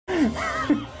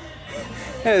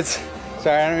It's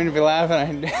sorry, I don't mean to be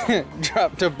laughing. I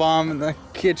dropped a bomb in the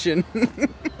kitchen.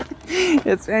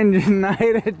 It's engine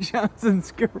night at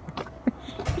Johnsons Garage.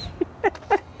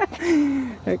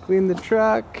 I cleaned the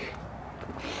truck.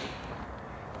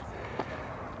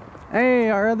 Hey,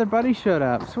 our other buddy showed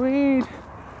up. Sweet.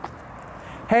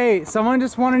 Hey, someone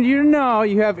just wanted you to know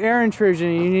you have air intrusion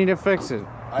and you need to fix it.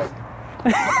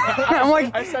 I'm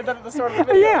like, I said that at the start of the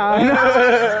video.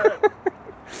 Yeah.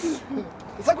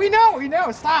 It's like, we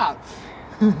know, stop.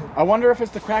 I wonder if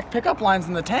it's the cracked pickup lines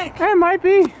in the tank. It might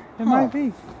be. It might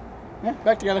be. Yeah,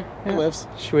 back together. It lives.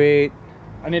 Sweet.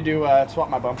 I need to swap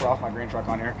my bumper off my green truck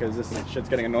on here because this shit's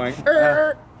getting annoying.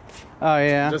 Oh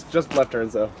yeah. Just left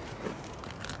turns though.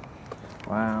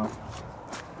 Wow.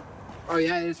 Oh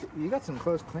yeah, you got some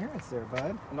close clearance there,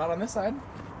 bud. Not on this side.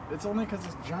 It's only because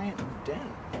this giant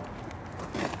dent.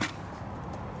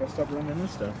 Gotta stop running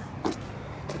this stuff.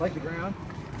 Like the ground?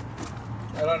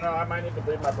 I don't know. I might need to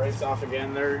bleed my brakes off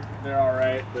again. They're all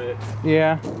right, but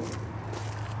Yeah.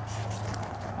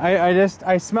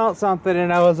 I smelled something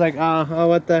and I was like, oh,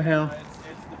 what the hell?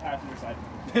 it's the passenger side.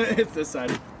 It's this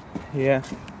side. Yeah.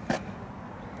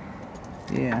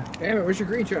 Yeah. Damn it, where's your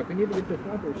green truck? We need to get the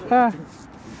bumper. Ah.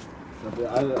 I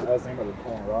was thinking about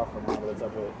pulling it off for now, but it's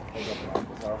up at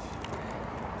Uncle's house.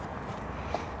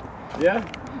 Yeah,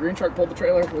 green truck pulled the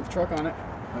trailer with the truck on it.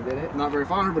 Oh, did it? Not very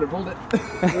far, but it pulled it.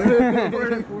 Where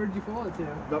did you pull it to?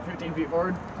 About 15 feet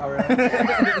forward. Oh, really?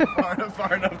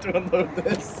 far enough to unload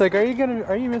this. It's like,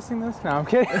 are you missing this? No, I'm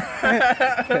kidding.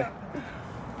 Okay.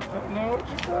 No.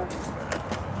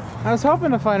 I was hoping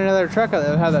to find another truck that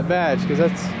would have that badge, because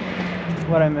that's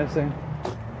what I'm missing.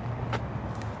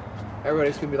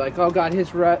 Everybody's gonna be like, oh god,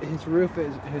 his roof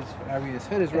is his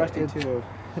hood is rusty too.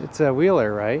 It's a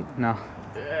wheeler, right? No.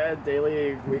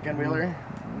 Daily weekend wheeler.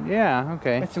 Yeah,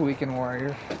 okay. It's a weekend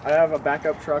warrior. I have a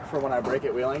backup truck for when I break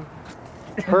it wheeling.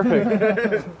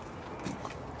 Perfect.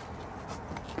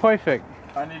 Perfect.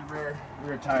 I need rear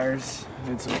tires.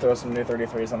 Need to throw some new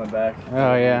 33s on the back.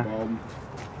 Oh yeah.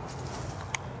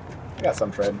 I got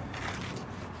some tread.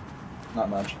 Not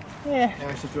much. Yeah. Yeah,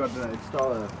 I should have to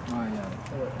install Oh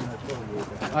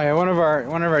yeah, one of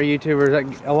our YouTubers like,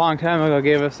 a long time ago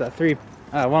gave us a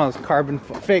one of those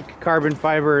fake carbon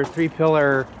fiber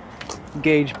 3-pillar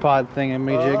gauge pod thing in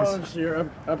jigs. Oh, so you're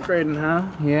upgrading, huh?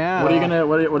 Yeah. What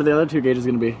are the other two gauges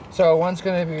gonna be? So one's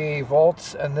gonna be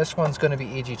volts, and this one's gonna be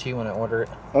EGT when I order it.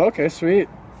 Oh, okay, sweet.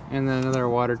 And then another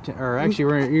water or actually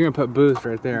you're gonna put boost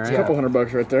right there, right? A couple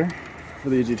 $100 right there for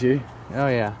the EGT. Oh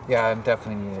yeah. Yeah, I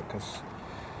definitely need it because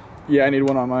Yeah, I need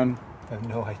one on mine. I have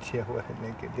no idea what I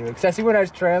could do. Because I see when I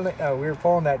was trailing, we were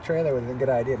pulling that trailer, it would have been a good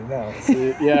idea to know.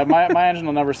 Yeah, my engine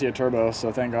will never see a turbo,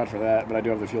 so thank God for that. But I do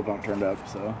have the fuel pump turned up,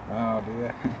 so. Oh, do you?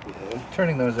 Yeah.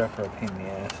 Turning those up for a pain in the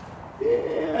ass.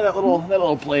 Yeah, that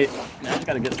little plate. I just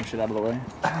gotta get some shit out of the way.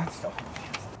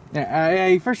 Yeah,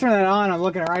 you first turn that on, I'm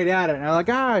looking right at it, and I'm like,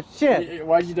 ah, shit.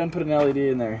 Why'd you done put an LED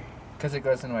in there? Because it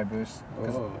goes into my boost.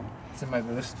 Oh. It's in my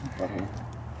boost. Uh-huh.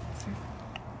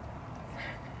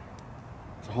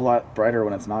 It's a whole lot brighter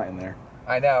when it's not in there.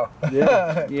 I know.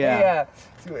 Yeah. Yeah.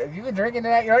 So have you been drinking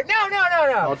that? You're like, no.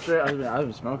 I've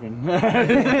been smoking.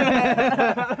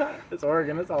 It's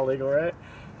Oregon. It's all legal, right?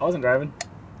 I wasn't driving.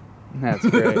 That's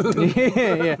great.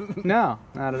 Yeah. No,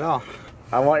 not at all.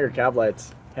 I want your cab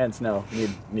lights. Hence, no.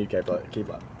 Need cab lights.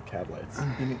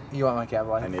 You want my cab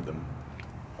light? I need them.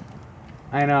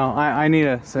 I know. I need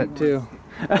a set too.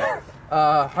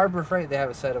 Harbor Freight, they have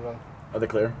a set of them. Are they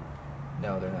clear?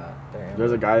 No, they're not. They're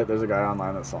There's a guy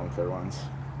online that's selling clear ones.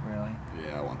 Really?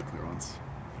 Yeah, I want the clear ones.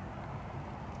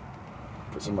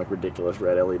 Put some like ridiculous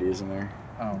red LEDs in there.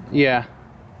 Oh. Yeah.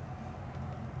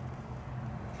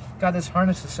 God, this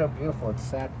harness is so beautiful. It's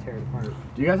sad to tear it apart.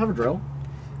 Do you guys have a drill?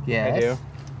 Yeah, I do.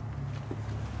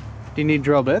 Do you need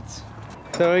drill bits?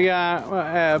 So we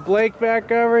got Blake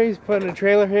back over. He's putting a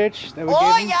trailer hitch that we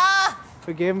gave him. Yeah!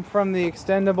 We gave him from the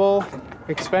expendable,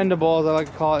 as I like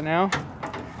to call it now.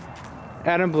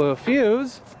 Adam blew a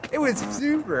fuse. It was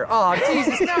super. Oh,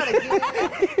 Jesus, not again.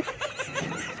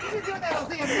 You're doing that all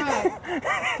damn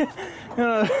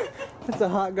night. That's a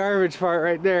hot garbage part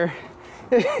right there.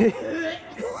 Why'd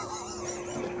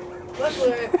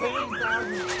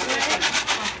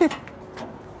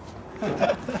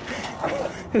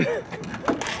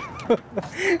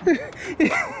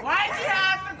you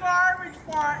have the garbage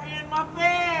part in my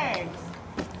bags?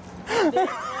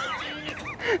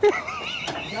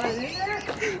 Got it in there?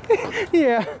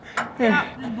 Yeah.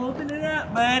 Yeah, just open it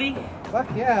up, buddy. Fuck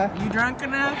yeah. You drunk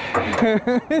enough?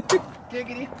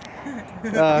 Giggity.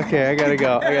 Okay, I gotta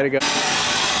go.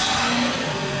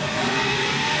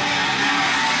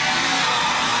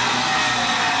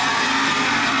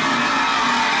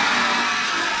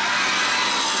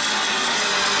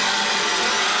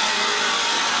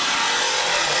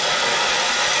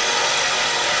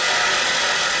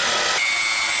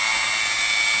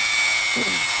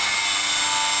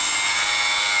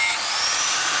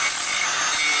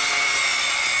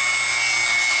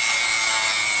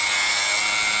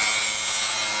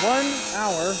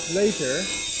 later.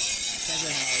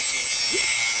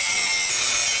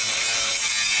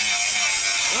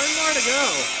 One more to go.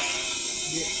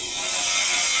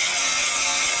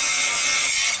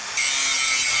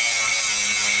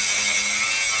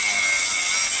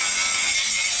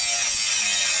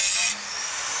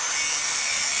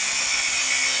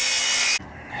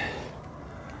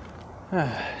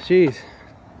 Jeez.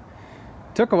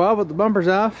 Took a while, but the bumper's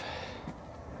off.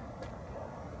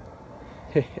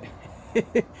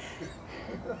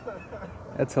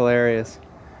 That's hilarious.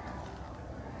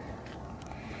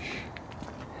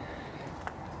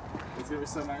 It's gonna be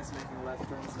so nice making left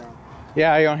turns now.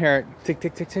 Yeah, you don't hear it. Tick,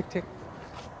 tick, tick, tick, tick.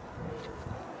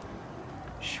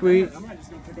 Sweet. I might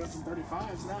just go pick up some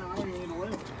 35s now. I don't even need a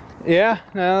lift. Yeah,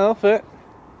 no, they'll fit.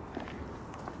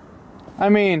 I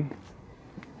mean,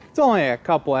 it's only a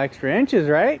couple extra inches,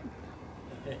 right?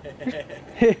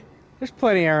 There's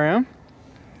plenty of room.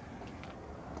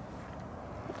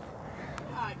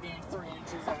 I gained 3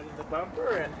 inches out of the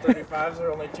bumper, and 35s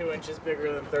are only 2 inches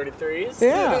bigger than 33s.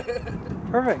 Yeah,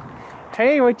 perfect.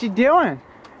 Hey, what you doing?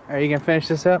 Are you gonna finish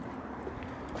this up?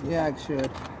 Yeah, I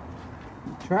should.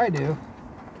 Try to.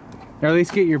 Or at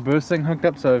least get your boost thing hooked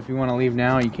up so if you want to leave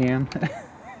now, you can.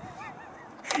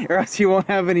 Or else you won't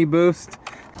have any boost.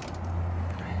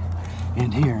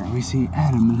 And here we see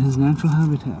Adam in his natural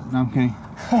habitat. No, I'm kidding.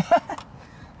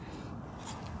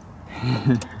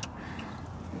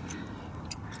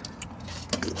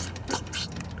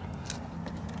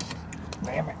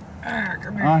 Damn it.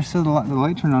 Come here. Oh, I saw the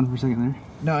light turned on for a second there.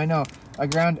 No, I know. I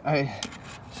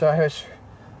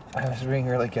was being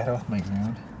really ghetto with my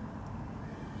ground.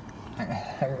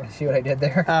 See what I did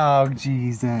there? Oh,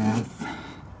 Jesus.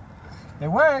 It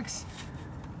works.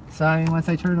 So I mean, once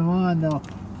I turn them on, they'll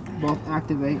both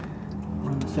activate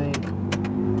on the same.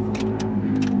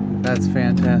 That's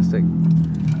fantastic.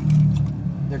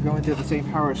 They're going through the same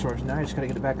power source. Now I just gotta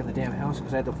get it back in the damn house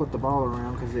because I had to flip the ball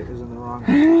around because it was in the wrong.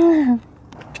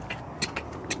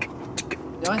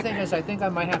 The only thing is, I think I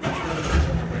might have to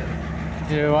trim.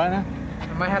 Do what now?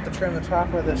 I might have to trim the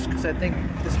top of this because I think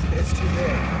it's too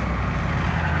big.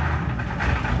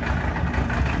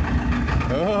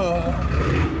 Oh.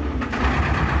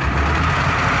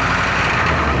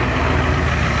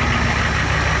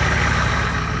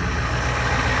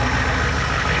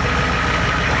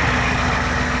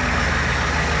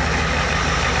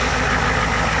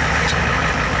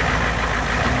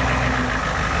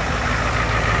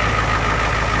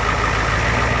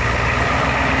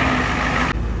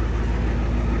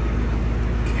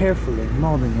 Carefully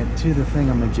molding it to the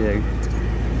thingamajig.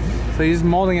 So he's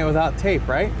molding it without tape,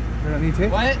 right? We don't need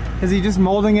tape? What? Is he just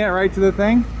molding it right to the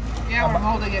thing? Yeah, we're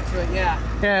molding it to it, yeah.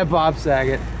 Yeah, Bob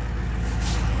Saget.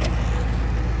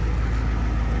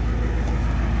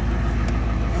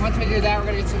 And once we do that, we're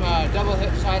gonna get some double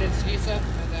hip-sided adhesive,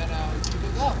 and then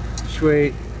we'll go.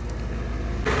 Sweet.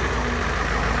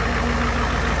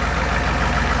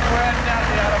 We're heading down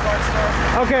to the auto parts store.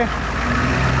 Okay.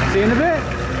 See you in a bit.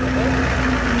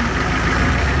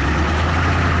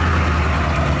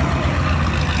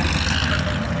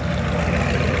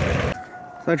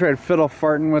 So I tried fiddle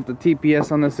farting with the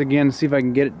TPS on this again to see if I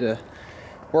can get it to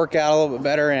work out a little bit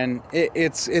better, and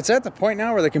it's at the point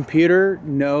now where the computer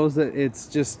knows that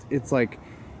it's like,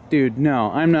 dude,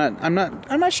 no, I'm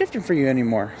not shifting for you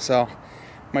anymore. So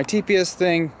my TPS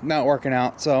thing not working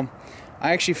out. So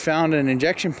I actually found an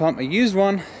injection pump, a used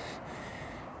one.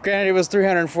 Granted, it was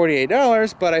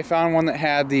 $348, but I found one that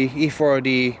had the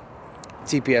E4OD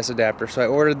TPS adapter. So I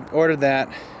ordered that.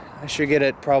 I should get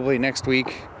it probably next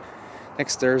week,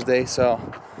 next Thursday. So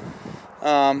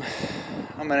I'm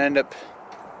gonna end up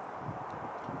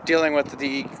dealing with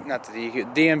the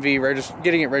DMV,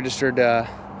 getting it registered a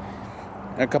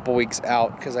couple weeks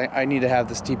out, because I need to have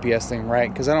this TPS thing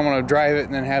right, because I don't want to drive it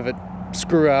and then have it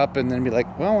screw up and then be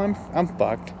like, well, I'm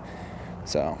fucked.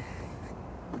 So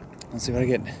let's see what I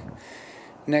get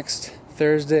next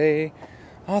Thursday.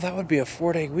 Oh, that would be a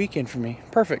 4-day weekend for me.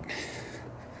 Perfect.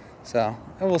 So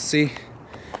we'll see.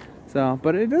 So,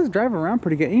 but it does drive around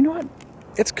pretty good. You know what?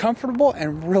 It's comfortable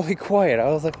and really quiet. I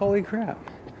was like, holy crap.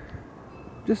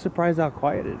 Just surprised how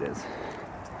quiet it is.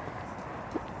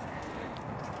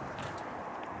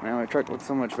 Man, my truck looks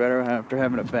so much better after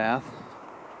having a bath.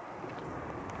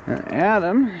 And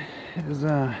Adam is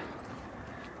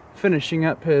finishing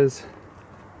up his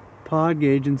pod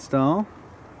gauge install.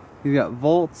 He's got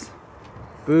volts,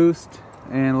 boost,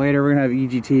 and later we're gonna have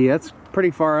EGT. That's pretty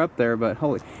far up there, but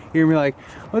holy, you're gonna be like,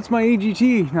 what's my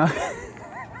EGT? No.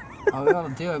 Oh, we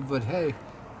don't do it, but hey,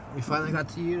 we finally got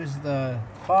to use the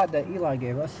pod that Eli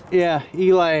gave us. Yeah,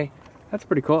 Eli, that's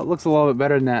pretty cool. It looks a little bit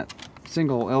better than that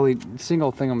single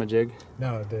thingamajig.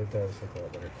 No, it does look a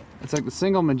lot better. It's like the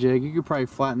single majig. You could probably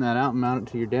flatten that out and mount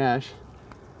it to your dash.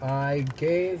 I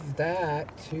gave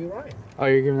that to Ryan. Oh,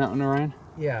 you're giving that one to Ryan?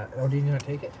 Yeah. Oh, did you not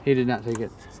take it? He did not take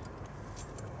it.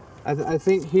 I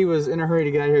think he was in a hurry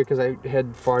to get out of here because I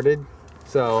had farted.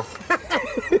 So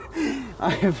I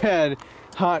have had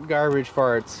hot garbage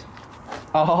farts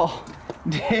all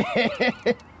day.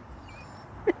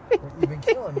 You've been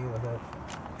killing me with it.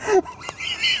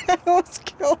 I was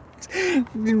killed.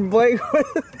 Blake was...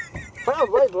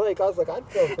 Oh, Blake, I was like, I'd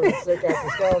feel pretty sick after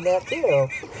smelling that too.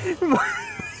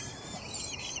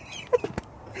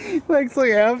 Blake's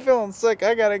like, I'm feeling sick.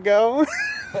 I gotta go.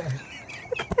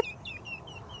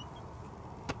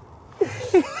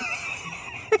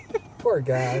 Poor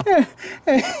guy.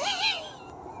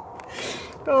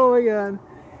 Oh my god.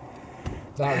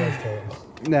 That was terrible.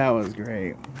 That was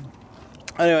great.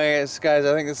 Anyway, guys,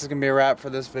 I think this is gonna be a wrap for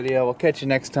this video. We'll catch you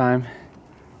next time.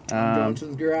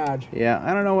 Johnson's Garage. Yeah,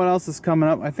 I don't know what else is coming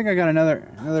up. I think I got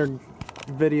another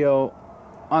video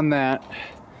on that.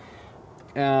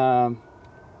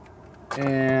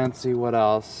 And see what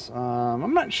else.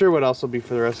 I'm not sure what else will be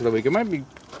for the rest of the week. It might be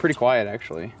pretty quiet,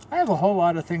 actually. I have a whole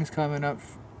lot of things coming up.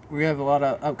 We have a lot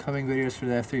of upcoming videos for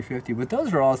the F-350, but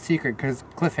those are all secret because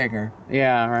cliffhanger.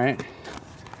 Yeah, right?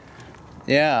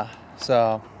 Yeah,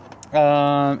 so,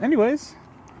 anyways,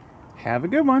 have a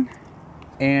good one.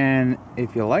 And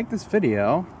if you like this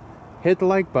video, hit the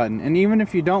like button. And even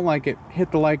if you don't like it,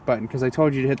 hit the like button because I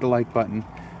told you to hit the like button.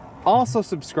 Also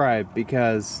subscribe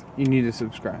because you need to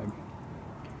subscribe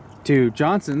to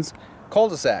Johnson's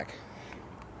Cul-De-Sac.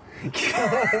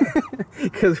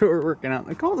 Because we're working out in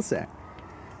the cul-de-sac.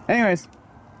 Anyways,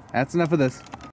 that's enough of this.